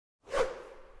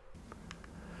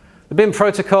The BIM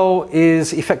protocol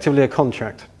is effectively a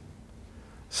contract.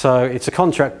 So it's a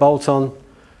contract bolt-on.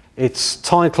 It's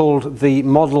titled the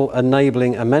Model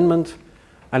Enabling Amendment,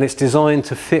 and it's designed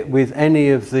to fit with any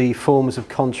of the forms of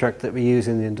contract that we use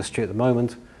in the industry at the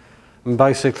moment. And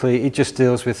basically, it just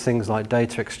deals with things like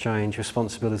data exchange,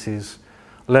 responsibilities,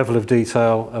 level of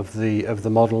detail of the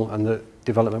model and the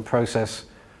development process.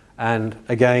 And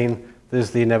again,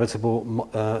 there's the inevitable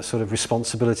sort of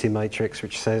responsibility matrix,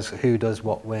 which says who does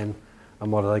what when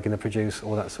and what are they going to produce,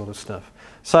 all that sort of stuff.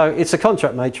 So it's a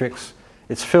contract matrix.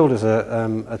 It's filled as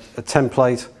a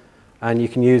template, and you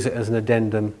can use it as an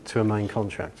addendum to a main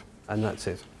contract, and that's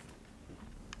it.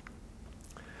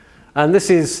 And this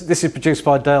is produced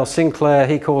by Dale Sinclair.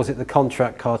 He calls it the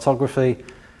contract cartography,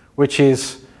 which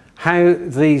is how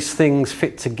these things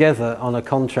fit together on a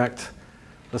contract,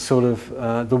 the sort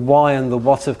of the why and the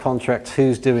what of contract,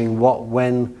 who's doing what,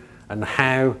 when, and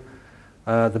how,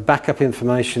 the backup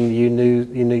information you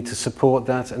need to support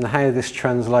that, and how this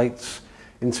translates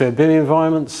into a BIM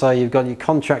environment. So you've got your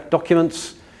contract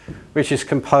documents, which is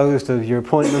composed of your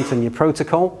appointment and your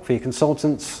protocol for your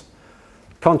consultants,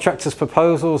 contractors'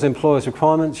 proposals, employers'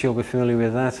 requirements, you'll be familiar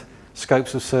with that,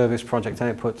 scopes of service, project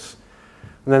outputs,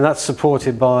 and then that's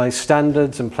supported by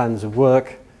standards and plans of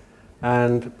work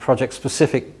and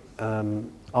project-specific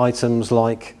items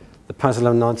like the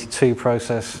PASLM 92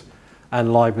 process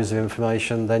and libraries of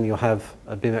information. Then you'll have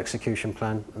a BIM execution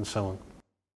plan and so on.